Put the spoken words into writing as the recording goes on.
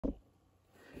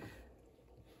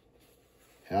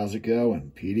How's it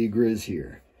going? PD Grizz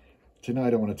here.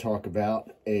 Tonight I want to talk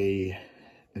about a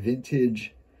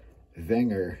vintage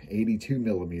Wenger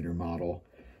 82mm model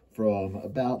from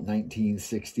about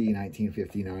 1960,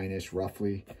 1959-ish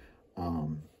roughly.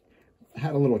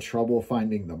 Had a little trouble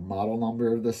finding the model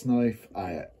number of this knife.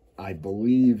 I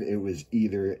believe it was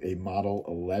either a model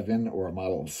 11 or a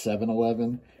model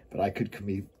 711, but I could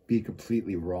be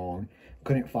completely wrong.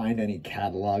 Couldn't find any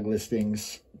catalog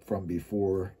listings from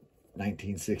before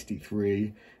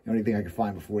 1963. The only thing I could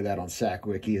find before that on SAK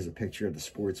Wiki is a picture of the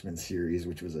Sportsman series,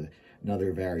 which was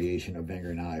another variation of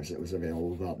Wenger knives that was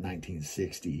available about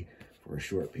 1960 for a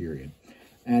short period.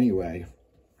 Anyway,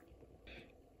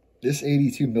 this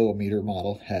 82mm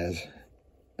model has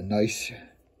a nice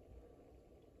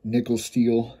nickel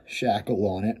steel shackle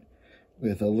on it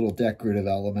with a little decorative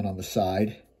element on the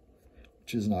side,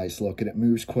 which is nice looking. It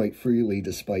moves quite freely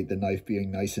despite the knife being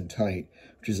nice and tight,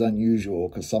 which is unusual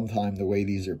because sometimes the way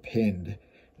these are pinned,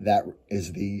 that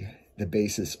is the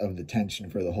basis of the tension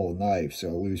for the whole knife. So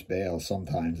a loose bail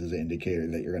sometimes is an indicator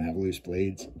that you're going to have loose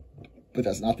blades, but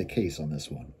that's not the case on this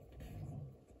one.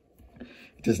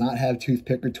 It does not have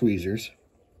toothpick or tweezers.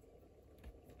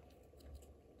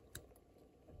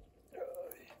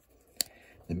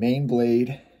 The main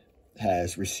blade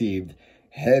has received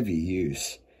heavy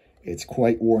use. It's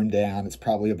quite worn down. It's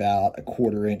probably about a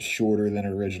 1/4 inch shorter than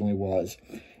it originally was.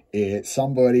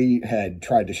 Somebody had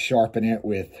tried to sharpen it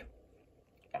with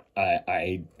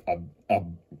a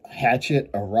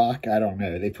hatchet, a rock, I don't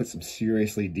know. They put some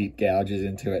seriously deep gouges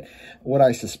into it. What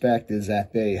I suspect is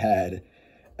that they had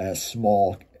a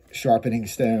small sharpening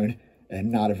stone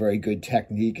and not a very good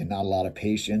technique and not a lot of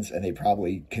patience, and they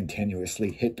probably continuously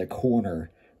hit the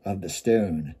corner of the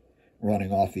stone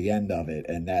running off the end of it,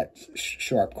 and that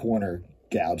sharp corner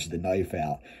gouged the knife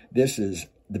out. This is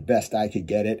the best I could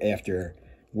get it after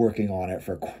working on it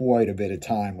for quite a bit of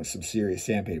time with some serious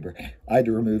sandpaper. I had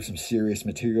to remove some serious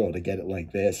material to get it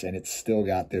like this, and it's still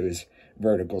got those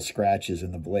vertical scratches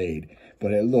in the blade,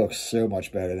 but it looks so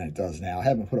much better than it does now. I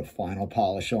haven't put a final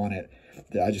polish on it.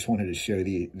 I just wanted to show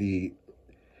the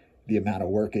amount of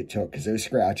work it took, because those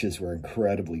scratches were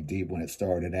incredibly deep when it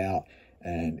started out.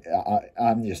 And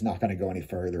I'm just not going to go any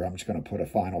further. I'm just going to put a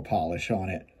final polish on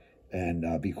it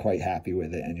and be quite happy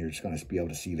with it. And you're just going to be able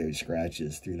to see those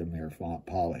scratches through the mirror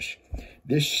polish.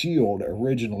 This shield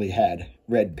originally had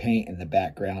red paint in the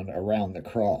background around the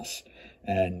cross.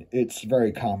 And it's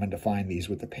very common to find these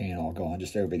with the paint all gone.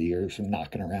 Just over the years from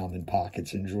knocking around in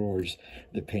pockets and drawers,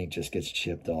 the paint just gets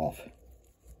chipped off.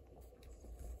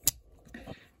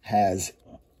 Has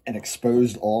an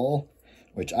exposed awl,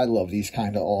 which I love these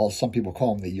kind of awls. Some people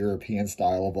call them the European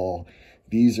style of awl.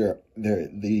 These are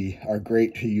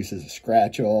great to use as a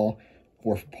scratch awl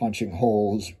or for punching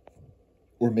holes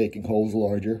or making holes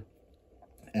larger.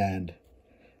 And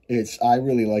I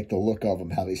really like the look of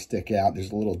them, how they stick out.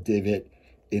 There's a little divot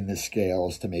in the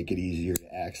scales to make it easier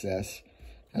to access.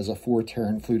 Has a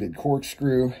 4-turn fluted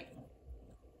corkscrew,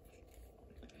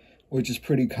 which is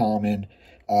pretty common.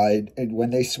 And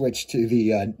when they switched to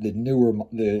the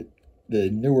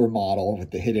newer model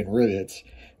with the hidden rivets,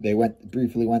 they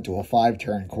briefly went to a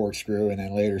 5-turn corkscrew and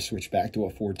then later switched back to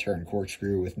a 4-turn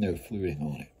corkscrew with no fluting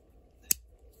on it.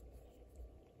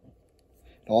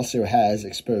 It also has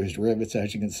exposed rivets,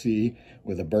 as you can see,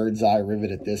 with a bird's eye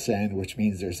rivet at this end, which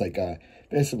means there's like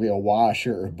basically a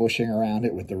washer or bushing around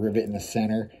it with the rivet in the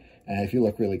center. And if you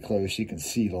look really close, you can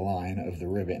see the line of the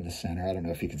rivet in the center. I don't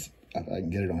know if I can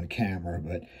get it on camera,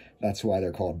 but that's why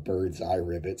they're called bird's eye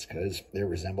rivets, because they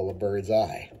resemble a bird's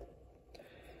eye.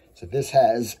 So this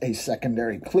has a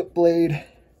secondary clip blade,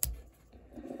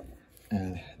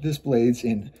 and this blade's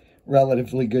in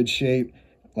relatively good shape.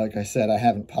 Like I said, I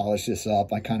haven't polished this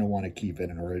up. I kind of want to keep it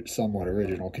in somewhat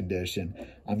original condition.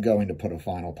 I'm going to put a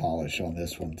final polish on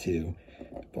this one too,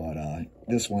 but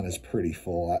this one is pretty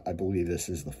full. I believe this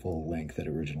is the full length that it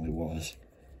originally was.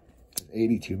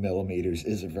 82mm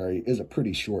is a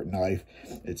pretty short knife.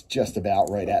 It's just about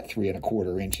right at 3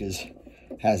 1/4 inches.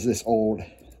 Has this old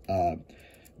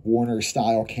Warner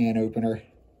style can opener,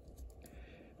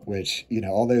 which, you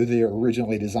know, although they were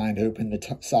originally designed to open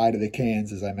the side of the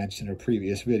cans, as I mentioned in a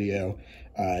previous video,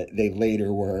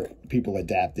 people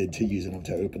adapted to using them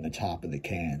to open the top of the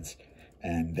cans,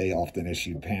 and they often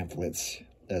issued pamphlets,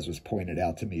 as was pointed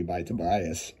out to me by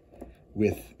Tobias,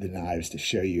 with the knives to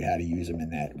show you how to use them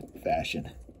in that fashion.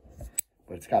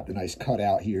 But it's got the nice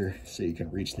cutout here so you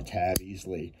can reach the tab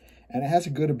easily, and it has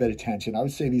a good bit of tension. I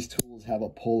would say these tools have a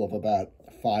pull of about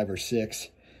 5 or 6,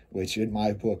 which in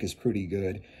my book is pretty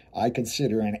good. I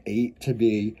consider an 8 to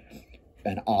be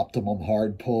an optimum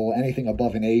hard pull. Anything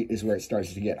above an 8 is where it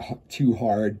starts to get too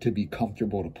hard to be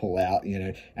comfortable to pull out, you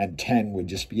know, and 10 would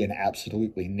just be an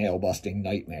absolutely nail-busting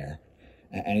nightmare.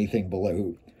 And anything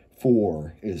below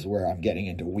 4 is where I'm getting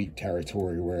into weak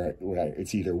territory, where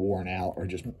it's either worn out or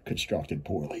just constructed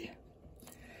poorly.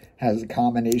 Has a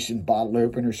combination bottle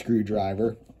opener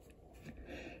screwdriver,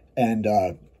 and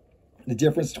the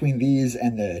difference between these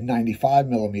and the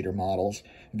 95mm models,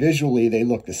 visually they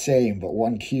look the same, but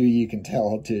one cue you can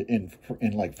tell in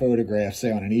like photographs,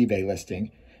 say on an eBay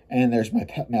listing, and there's my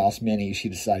pet mouse Minnie, she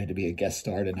decided to be a guest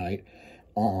star tonight,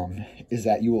 is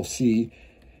that you will see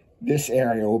this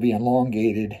area will be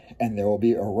elongated and there will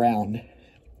be a round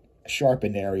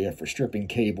sharpened area for stripping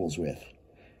cables with.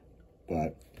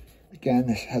 But again,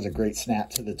 this has a great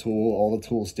snap to the tool. All the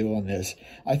tools do on this.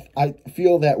 I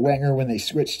feel that Wenger, when they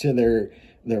switched to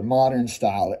their modern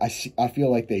style, I feel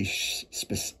like they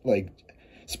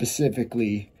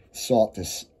specifically sought to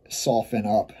soften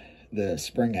up the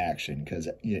spring action, because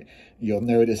you'll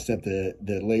notice that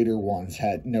the later ones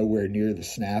had nowhere near the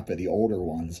snap of the older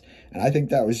ones, and I think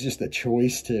that was just a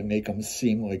choice to make them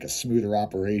seem like a smoother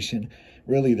operation.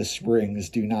 Really, the springs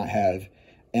do not have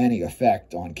any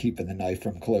effect on keeping the knife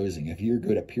from closing. If you're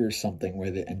good at pierce something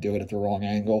with it and do it at the wrong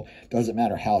angle, doesn't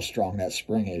matter how strong that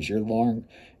spring is.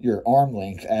 Your arm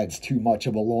length adds too much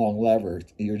of a long lever.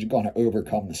 You're going to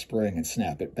overcome the spring and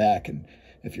snap it back, and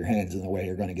if your hand's in the way,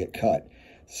 you're going to get cut.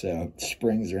 So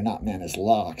springs are not meant as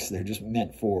locks. They're just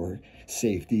meant for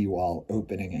safety while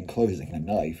opening and closing the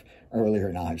knife.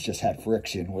 Earlier knives just had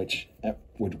friction, which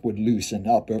would loosen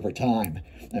up over time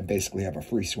and basically have a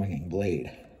free swinging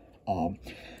blade.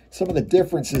 Some of the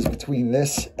differences between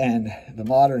this and the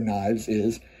modern knives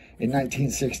is, in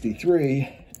 1963,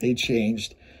 they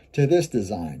changed to this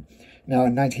design. Now,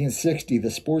 in 1960,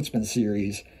 the Sportsman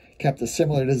series kept a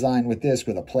similar design with this,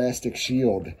 with a plastic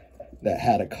shield that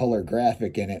had a color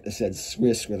graphic in it that said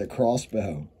Swiss with a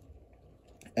crossbow.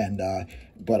 And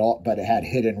but it had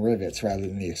hidden rivets rather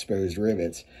than the exposed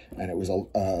rivets, and it was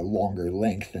a longer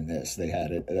length than this. They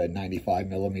had a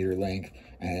 95mm length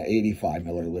and an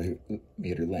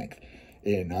 85mm length.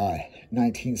 In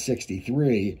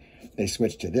 1963, they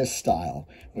switched to this style,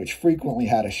 which frequently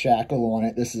had a shackle on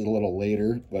it. This is a little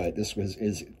later, but this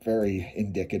is very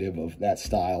indicative of that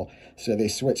style. So they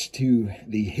switched to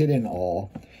the hidden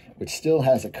awl, which still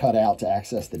has a cutout to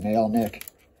access the nail nick,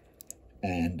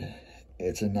 and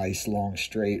it's a nice long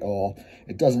straight awl.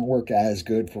 It doesn't work as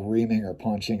good for reaming or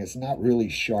punching. It's not really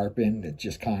sharpened. It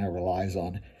just kind of relies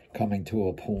on coming to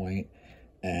a point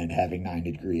and having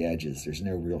 90-degree edges. There's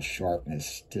no real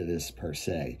sharpness to this per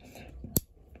se.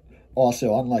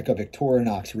 Also, unlike a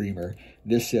Victorinox reamer,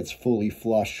 this sits fully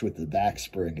flush with the back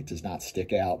spring. It does not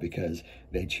stick out because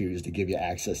they choose to give you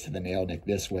access to the nail nick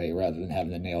this way rather than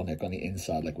having the nail nick on the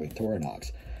inside like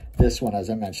Victorinox. This one,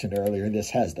 as I mentioned earlier, this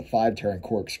has the 5-turn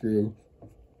corkscrew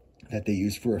that they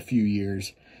used for a few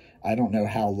years. I don't know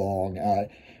how long.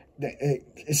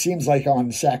 It seems like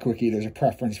on SAK Wiki there's a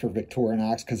preference for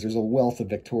Victorinox because there's a wealth of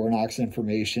Victorinox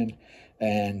information,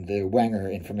 and the Wenger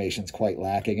information is quite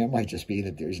lacking. It might just be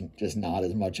that there's just not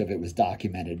as much of it was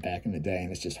documented back in the day,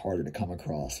 and it's just harder to come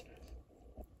across.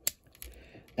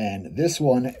 And this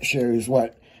one shows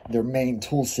what their main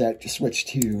tool set switched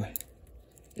to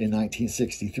in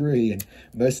 1963, and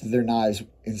most of their knives,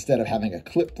 instead of having a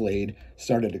clip blade,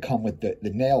 started to come with the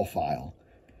nail file.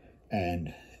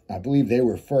 And I believe they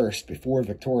were first, before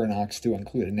Victorinox, to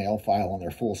include a nail file on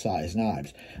their full-size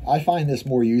knives. I find this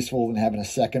more useful than having a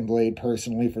second blade,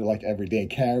 personally, for like everyday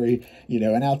carry. You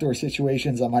know, in outdoor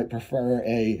situations, I might prefer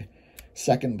a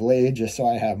second blade just so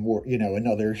I have more, you know,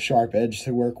 another sharp edge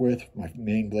to work with. My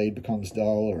main blade becomes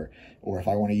dull, or if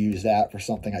I want to use that for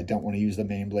something I don't want to use the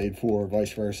main blade for, or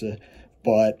vice versa.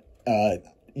 But,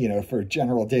 you know, for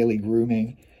general daily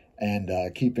grooming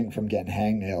and keeping from getting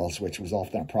hangnails, which was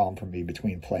often a problem for me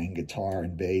between playing guitar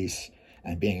and bass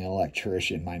and being an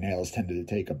electrician, my nails tended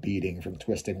to take a beating from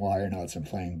twisting wire nuts and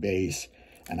playing bass,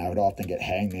 and I would often get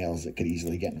hangnails that could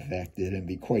easily get infected and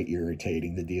be quite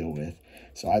irritating to deal with.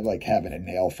 So I like having a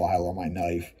nail file on my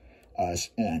knife,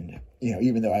 and, you know,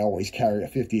 even though I always carry a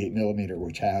 58mm,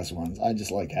 which has ones, I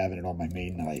just like having it on my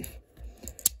main knife.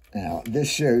 Now,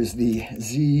 this shows the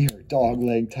Z, or dog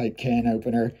leg type can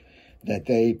opener, that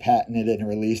they patented and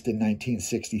released in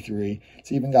 1963.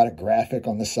 It's even got a graphic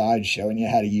on the side showing you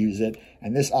how to use it.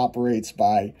 And this operates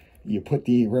by, you put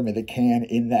the rim of the can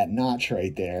in that notch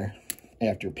right there.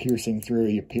 After piercing through,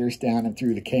 you pierce down and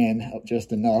through the can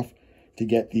just enough to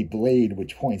get the blade,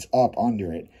 which points up,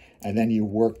 under it. And then you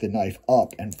work the knife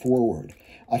up and forward.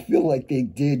 I feel like they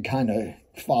did kind of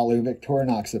follow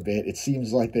Victorinox a bit, it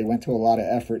seems like they went to a lot of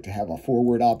effort to have a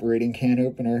forward operating can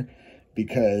opener,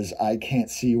 because I can't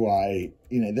see why,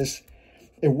 you know, this,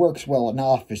 it works well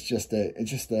enough. It's just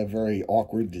a very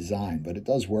awkward design, but it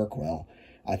does work well.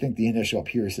 I think the initial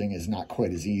piercing is not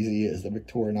quite as easy as the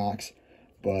Victorinox,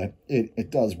 but it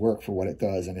does work for what it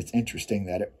does, and it's interesting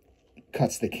that it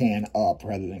cuts the can up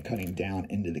rather than cutting down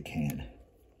into the can.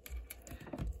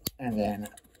 And then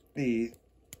the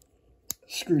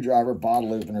screwdriver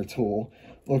bottle opener tool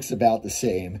looks about the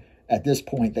same. At this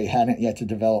point, they hadn't yet to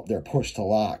develop their push to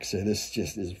lock, so this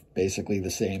just is basically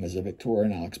the same as a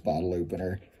Victorinox bottle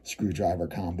opener screwdriver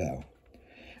combo.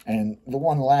 And the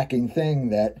one lacking thing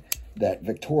that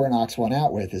Victorinox went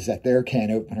out with is that their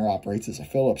can opener operates as a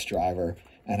Phillips driver,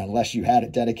 and unless you had a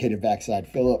dedicated backside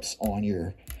Phillips on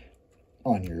your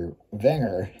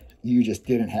Wenger, you just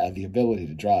didn't have the ability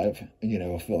to drive, you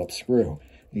know, a Phillips screw.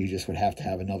 You just would have to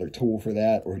have another tool for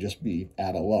that, or just be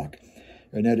out of luck.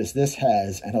 But notice this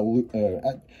has an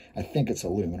I think it's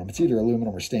aluminum. It's either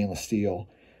aluminum or stainless steel.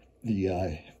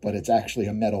 But it's actually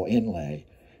a metal inlay,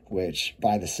 which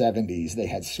by the 70s they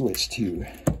had switched to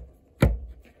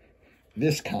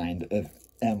this kind of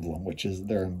emblem, which is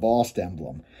their embossed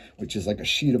emblem, which is like a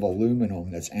sheet of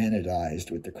aluminum that's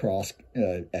anodized with the cross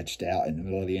etched out in the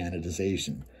middle of the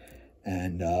anodization.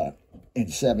 And in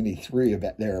 73,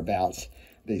 about thereabouts,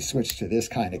 they switched to this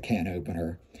kind of can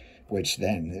opener, which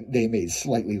then they made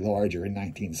slightly larger in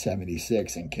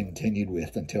 1976 and continued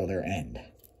with until their end.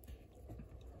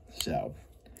 So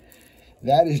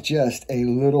that is just a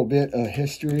little bit of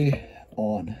history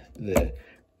on the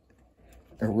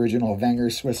original Wenger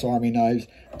Swiss Army knives.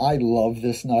 I love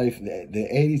this knife. The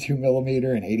 82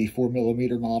 millimeter and 84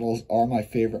 millimeter models are my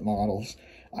favorite models.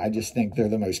 I just think they're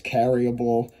the most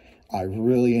carryable. I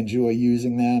really enjoy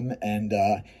using them, and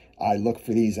I look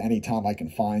for these anytime I can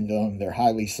find them. They're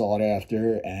highly sought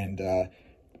after, and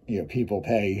you know, people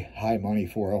pay high money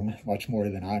for them, much more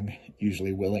than I'm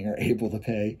usually willing or able to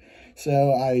pay.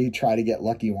 So I try to get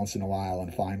lucky once in a while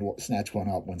and snatch one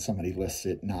up when somebody lists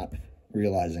it, not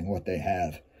realizing what they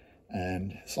have.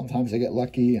 And sometimes I get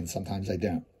lucky and sometimes I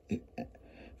don't.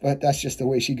 But that's just the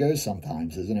way she goes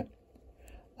sometimes, isn't it?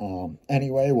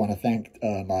 Anyway, I want to thank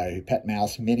my pet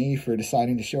mouse, Minnie, for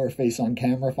deciding to show her face on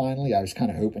camera finally. I was kind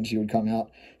of hoping she would come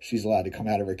out. She's allowed to come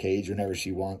out of her cage whenever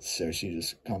she wants, so she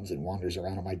just comes and wanders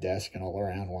around on my desk and all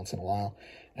around once in a while.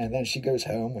 And then she goes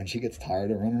home when she gets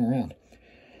tired of running around.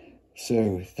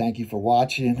 So thank you for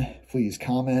watching. Please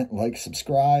comment, like,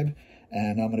 subscribe.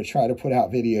 And I'm going to try to put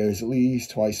out videos at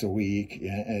least twice a week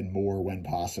and more when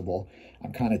possible.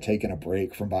 I'm kind of taking a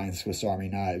break from buying Swiss Army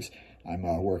knives. I'm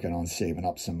working on saving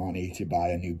up some money to buy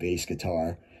a new bass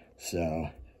guitar. So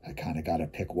I kind of got to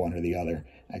pick one or the other.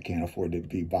 I can't afford to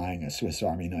be buying a Swiss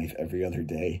Army knife every other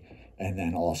day and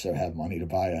then also have money to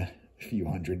buy a few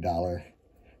 $100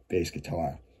 bass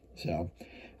guitar. So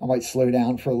I might slow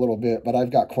down for a little bit, but I've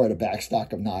got quite a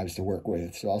backstock of knives to work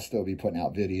with, so I'll still be putting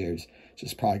out videos.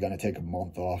 Just probably going to take a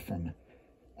month off from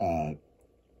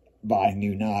buying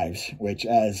new knives, which,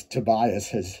 as Tobias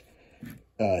has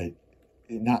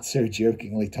not so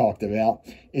jokingly talked about,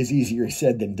 is easier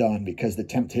said than done because the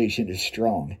temptation is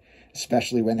strong,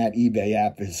 especially when that eBay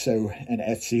app is and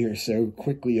Etsy are so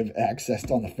quickly accessed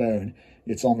on the phone.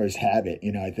 It's almost habit.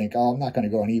 You know, I think, oh, I'm not going to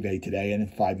go on eBay today, and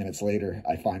then 5 minutes later,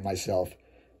 I find myself,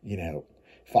 you know,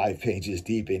 5 pages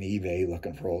deep in eBay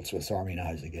looking for old Swiss Army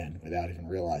knives again without even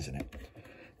realizing it.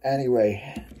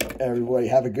 Anyway, everybody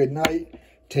have a good night.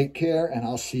 Take care, and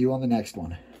I'll see you on the next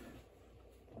one.